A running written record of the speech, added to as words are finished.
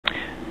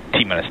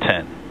T-minus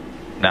 10,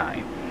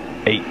 9,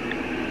 8,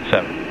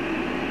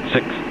 7,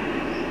 6,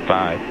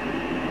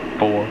 5,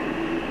 4,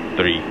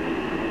 3,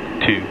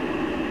 2,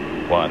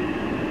 1.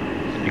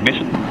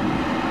 Ignition.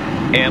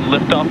 And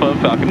liftoff of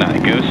Falcon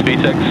 9. Go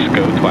SpaceX,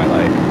 go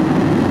Twilight.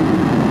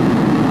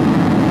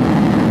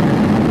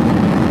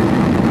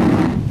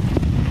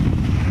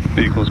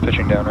 Vehicle is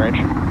pitching downrange.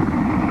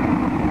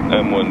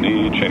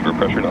 M1D, chamber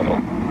pressure nominal.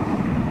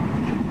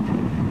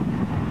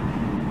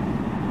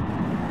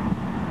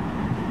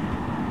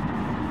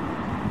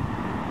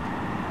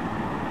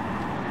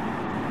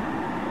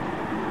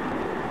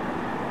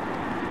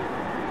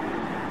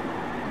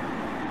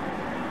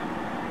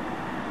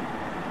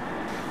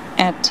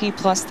 At T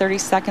plus 30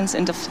 seconds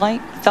into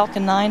flight,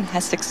 Falcon 9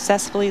 has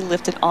successfully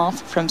lifted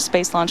off from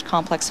Space Launch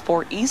Complex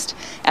 4 East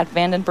at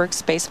Vandenberg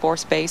Space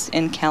Force Base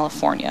in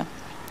California.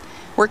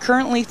 We're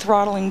currently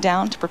throttling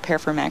down to prepare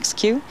for max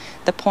Q,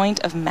 the point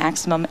of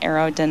maximum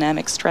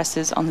aerodynamic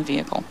stresses on the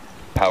vehicle.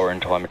 Power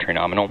and telemetry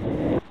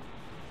nominal.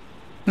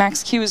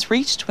 Max Q is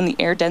reached when the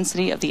air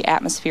density of the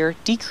atmosphere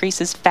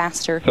decreases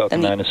faster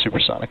Falcon 9 is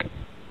supersonic.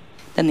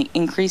 than the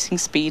increasing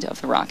speed of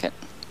the rocket.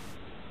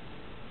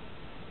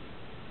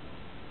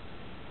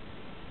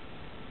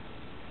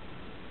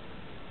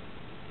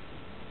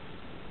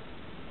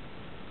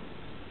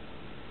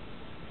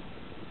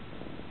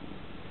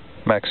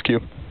 Max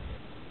Q.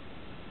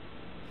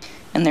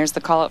 And there's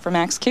the call out for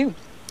max Q.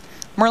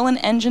 Merlin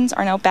engines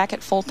are now back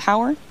at full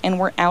power, and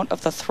we're out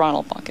of the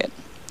throttle bucket.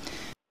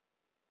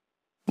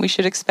 We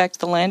should expect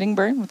the landing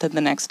burn within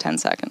the next 10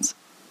 seconds.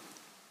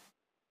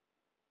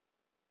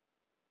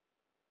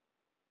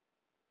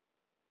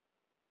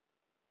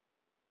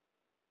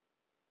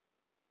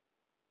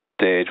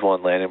 Stage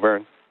 1 landing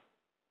burn.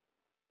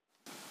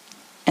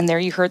 And there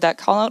you heard that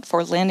call out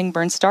for landing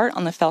burn start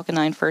on the Falcon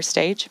 9 first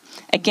stage.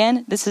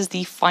 Again, this is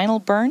the final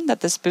burn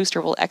that this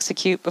booster will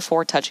execute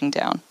before touching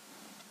down.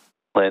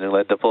 Landing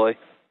lead deploy.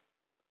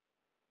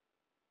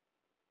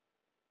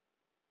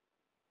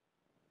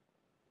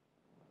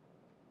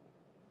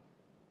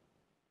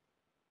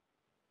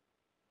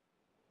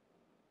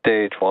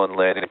 Stage 1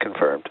 landing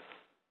confirmed.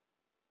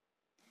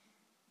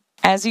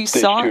 As you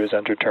saw, Stage 2 has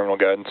entered terminal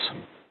guidance.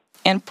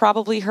 and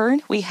probably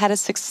heard, we had a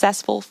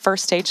successful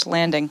first stage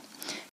landing.